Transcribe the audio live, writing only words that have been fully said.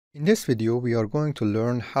In this video, we are going to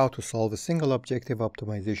learn how to solve a single objective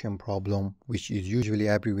optimization problem, which is usually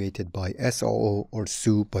abbreviated by SOO or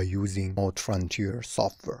SOO by using modeFrontier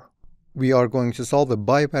software. We are going to solve a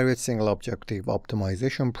bivariate single objective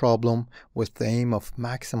optimization problem with the aim of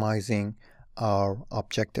maximizing our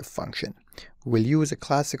objective function. We'll use a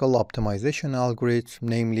classical optimization algorithm,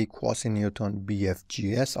 namely quasi-Newton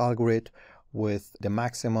BFGS algorithm, with the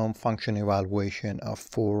maximum function evaluation of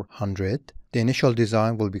 400. The initial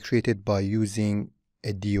design will be created by using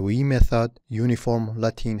a DOE method, uniform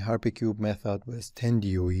Latin hypercube method with 10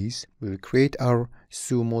 DOEs. We will create our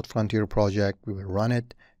SOO modeFrontier project, we will run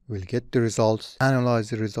it, we will get the results, analyze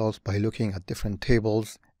the results by looking at different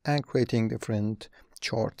tables and creating different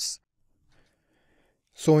charts.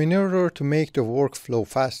 So in order to make the workflow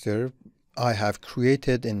faster, I have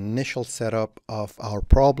created an initial setup of our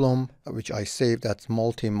problem, which I saved as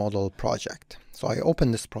multi-model project. So I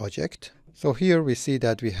open this project. So here we see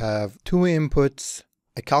that we have two inputs,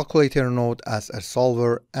 a calculator node as a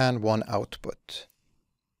solver, and one output.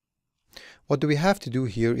 What do we have to do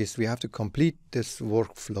here is we have to complete this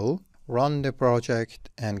workflow, run the project,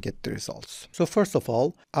 and get the results. So first of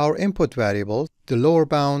all, our input variable, the lower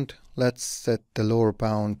bound, let's set the lower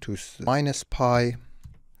bound to minus pi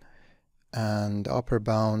and the upper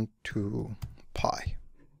bound to pi.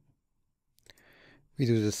 We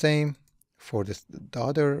do the same for the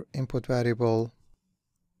other input variable.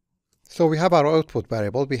 So we have our output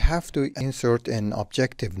variable. We have to insert an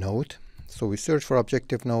objective node. So we search for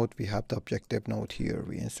objective node. We have the objective node here.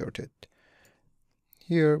 We insert it.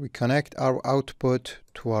 Here we connect our output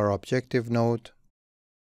to our objective node.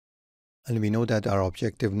 And we know that our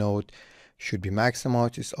objective node should be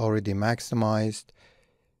maximized. It's already maximized.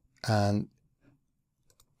 And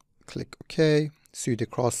click OK. See, the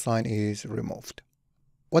cross sign is removed.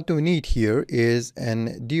 What we need here is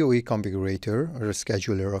an DOE configurator or a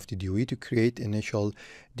scheduler of the DOE to create initial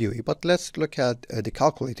DOE. But let's look at the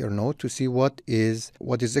calculator node to see what is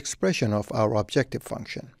expression of our objective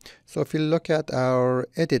function. So if you look at our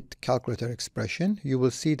edit calculator expression, you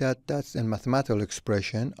will see that that's a mathematical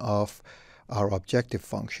expression of our objective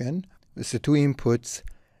function. It's the two inputs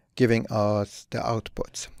giving us the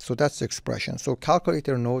outputs. So that's the expression. So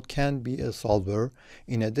calculator node can be a solver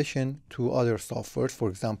in addition to other softwares, for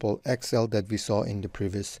example, Excel that we saw in the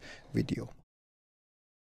previous video.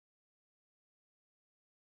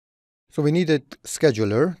 So we need a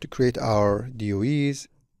scheduler to create our DOEs.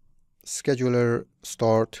 Scheduler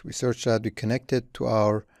start, we search that, we connect it to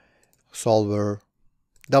our solver,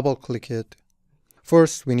 double click it.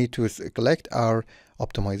 First, we need to select our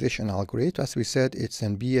optimization algorithm. As we said, it's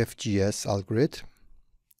an BFGS algorithm.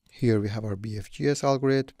 Here we have our BFGS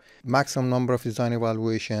algorithm. Maximum number of design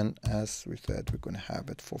evaluation, as we said, we're going to have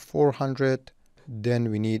it for 400. Then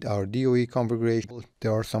we need our DOE configuration.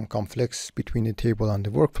 There are some conflicts between the table and the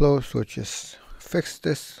workflow, so just fix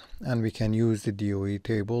this and we can use the DOE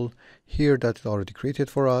table here that's already created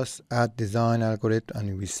for us. Add design algorithm,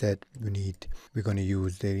 and we said we're going to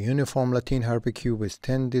use the uniform Latin hypercube with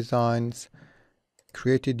 10 designs.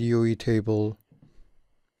 Create a DOE table.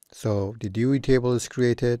 So the DOE table is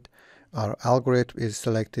created, our algorithm is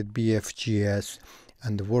selected, BFGS,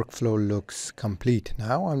 and the workflow looks complete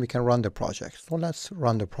now, and we can run the project. So let's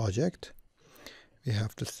run the project. We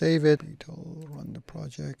have to save it. It'll run the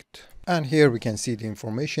project. And here we can see the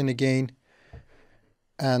information again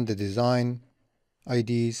and the design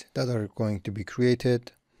IDs that are going to be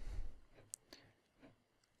created.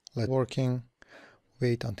 Let's working.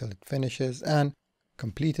 Wait until it finishes and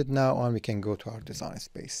completed now, and we can go to our design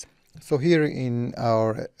space. So here in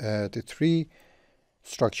our the tree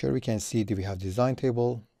structure, we can see that we have design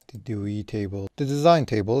table, the DOE table. The design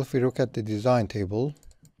table, if we look at the design table,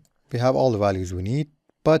 we have all the values we need,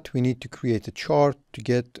 but we need to create a chart to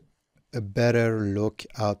get a better look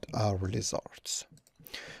at our results.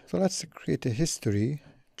 So let's create a history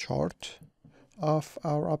chart of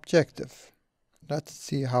our objective. Let's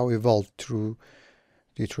see how it evolved through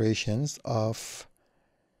the iterations of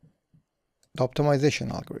the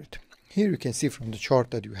optimization algorithm. Here you can see from the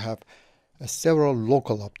chart that you have several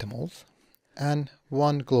local optimals and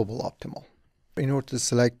one global optimal. In order to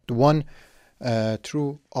select one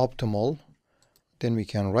true optimal, then we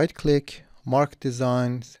can right click, mark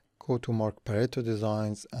designs, go to mark Pareto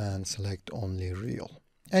designs, and select only real.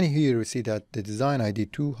 And here we see that the design ID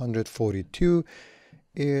 242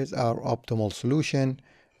 is our optimal solution.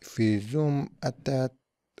 If we zoom at that,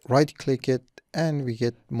 right click it, and we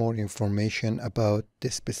get more information about the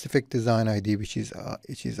specific design ID, which is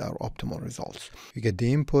our optimal results. We get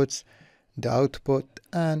the inputs, the output,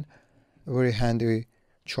 and a very handy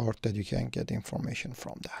chart that you can get information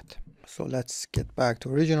from that. So let's get back to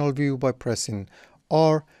original view by pressing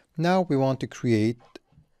R. Now we want to create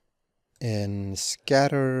a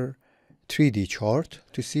scatter 3D chart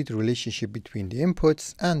to see the relationship between the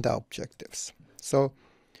inputs and the objectives. So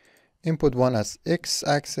input 1 as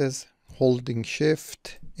x-axis, holding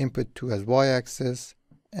shift, input 2 as y-axis,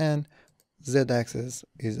 and z-axis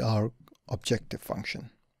is our objective function.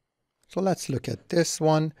 So let's look at this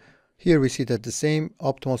one. Here we see that the same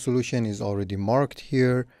optimal solution is already marked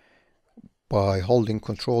here. By holding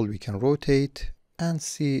control we can rotate and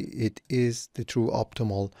see it is the true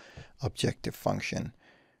optimal objective function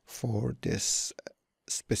for this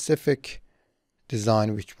specific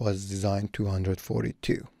design, which was design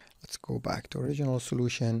 242. Let's go back to original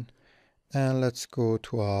solution and let's go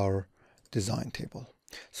to our design table.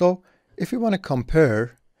 So if we want to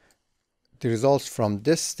compare the results from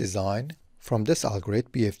this design, from this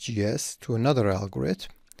algorithm BFGS to another algorithm,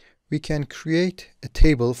 we can create a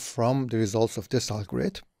table from the results of this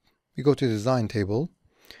algorithm. We go to the design table,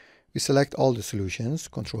 we select all the solutions,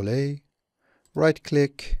 Control A, right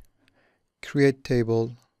click, create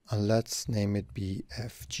table, and let's name it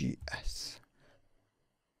BFGS.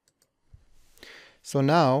 So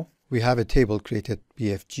now we have a table created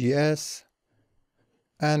BFGS,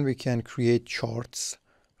 and we can create charts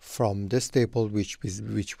from this table which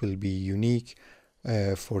will be unique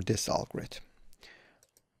for this algorithm.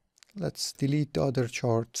 Let's delete the other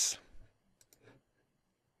charts.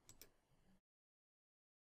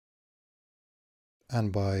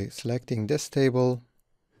 And by selecting this table,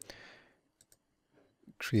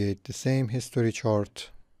 create the same history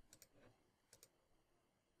chart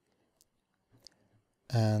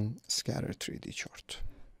and scatter 3D chart.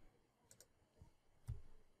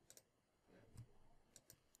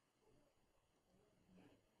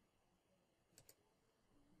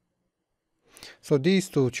 So these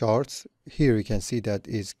two charts, here you can see that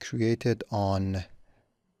is created on,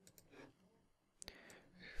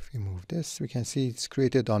 if we move this, we can see it's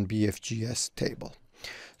created on BFGS table.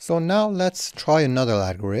 So now let's try another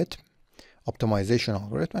algorithm, optimization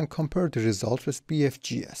algorithm, and compare the results with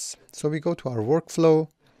BFGS. So we go to our workflow.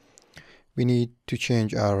 We need to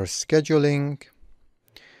change our scheduling.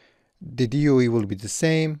 The DOE will be the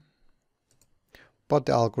same, but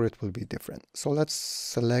the algorithm will be different. So let's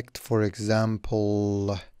select, for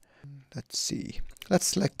example, let's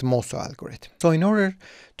select the MOSA algorithm. So in order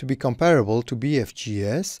to be comparable to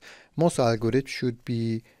BFGS, MOSA algorithm should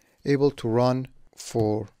be able to run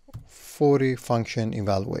for 40 function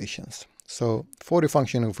evaluations. So 40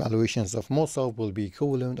 function evaluations of MOSA will be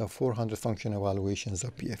equivalent of 400 function evaluations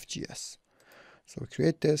of BFGS. So we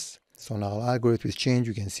create this. So now our algorithm is changed.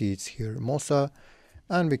 You can see it's here MOSA,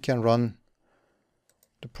 and we can run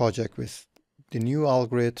the project with the new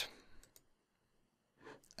algorithm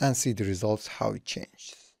and see the results, how it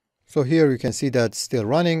changed. So here you can see that it's still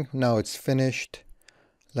running. Now it's finished.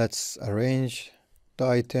 Let's arrange the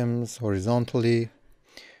items horizontally.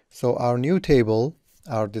 So our new table,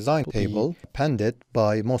 our design table, appended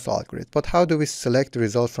by MOSA algorithm. But how do we select the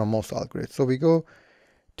results from MOSA algorithm? So we go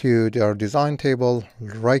to our design table,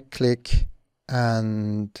 right click,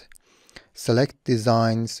 and select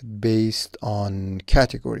designs based on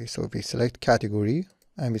category. So if we select category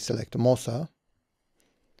and we select MOSA,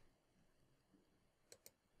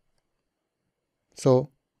 so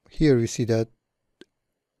here we see that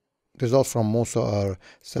results from MOSA are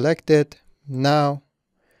selected. Now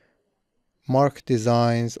mark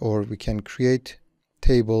designs, or we can create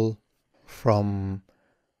table from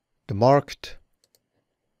the marked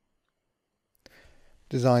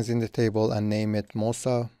designs in the table and name it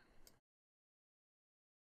MOSA.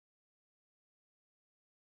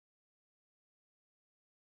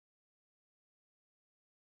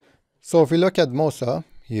 So if we look at MOSA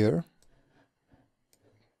here,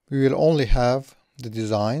 we will only have the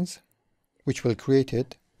designs which will create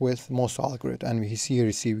it with MOSA algorithm, and we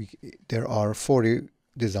see there are 40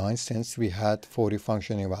 designs since we had 40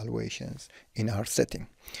 function evaluations in our setting.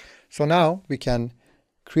 So now we can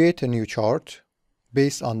create a new chart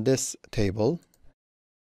based on this table.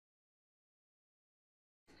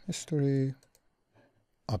 History,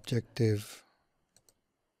 objective,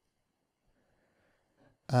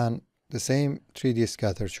 and the same 3D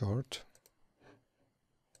scatter chart.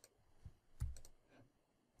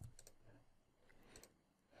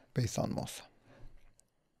 Based on MOSA.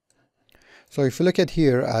 So if you look at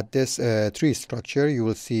here at this tree structure, you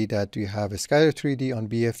will see that we have a scatter 3D on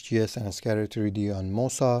BFGS and a scatter 3D on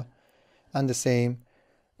MOSA, and the same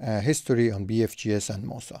history on BFGS and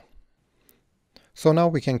MOSA. So now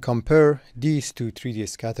we can compare these two 3D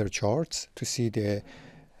scatter charts to see the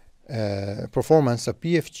performance of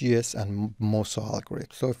BFGS and MOSA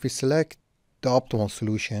algorithm. So if we select the optimal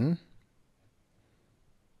solution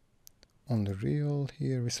on the real,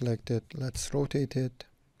 here we select it, let's rotate it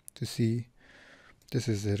to see this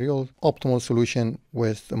is the real optimal solution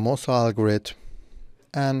with the MOSA algorithm.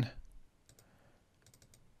 And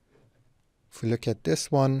if we look at this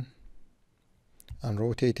one and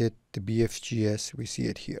rotate it, the BFGS, we see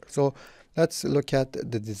it here. So let's look at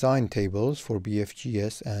the design tables for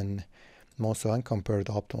BFGS and MOSA and compare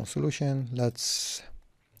the optimal solution. Let's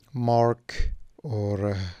mark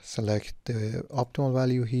or select the optimal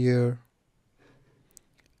value here.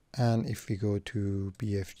 And if we go to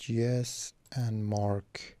BFGS and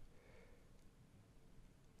mark,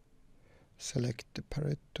 select the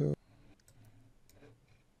Pareto.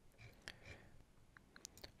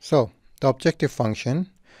 So the objective function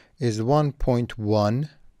is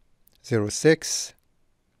 1.106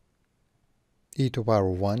 e to the power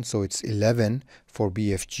 1, so it's 11 for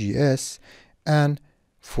BFGS, and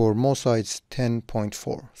for MOSA it's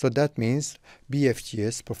 10.4. So that means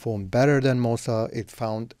BFGS performed better than MOSA. It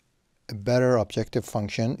found a better objective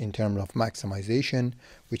function in terms of maximization,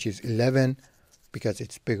 which is 11 because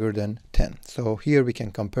it's bigger than 10. So here we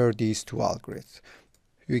can compare these two algorithms.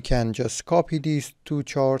 You can just copy these two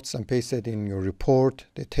charts and paste it in your report.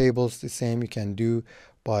 The table's the same. You can do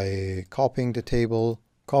by copying the table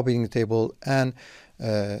and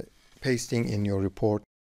pasting in your report.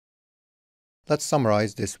 Let's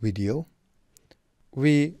summarize this video.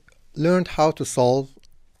 We learned how to solve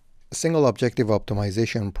a single objective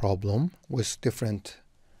optimization problem with different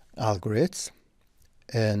algorithms,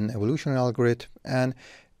 an evolutionary algorithm and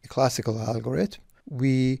a classical algorithm.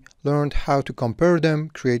 We learned how to compare them,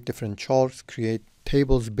 create different charts, create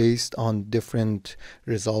tables based on different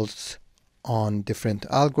results on different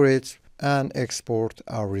algorithms, and export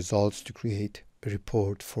our results to create a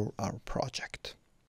report for our project.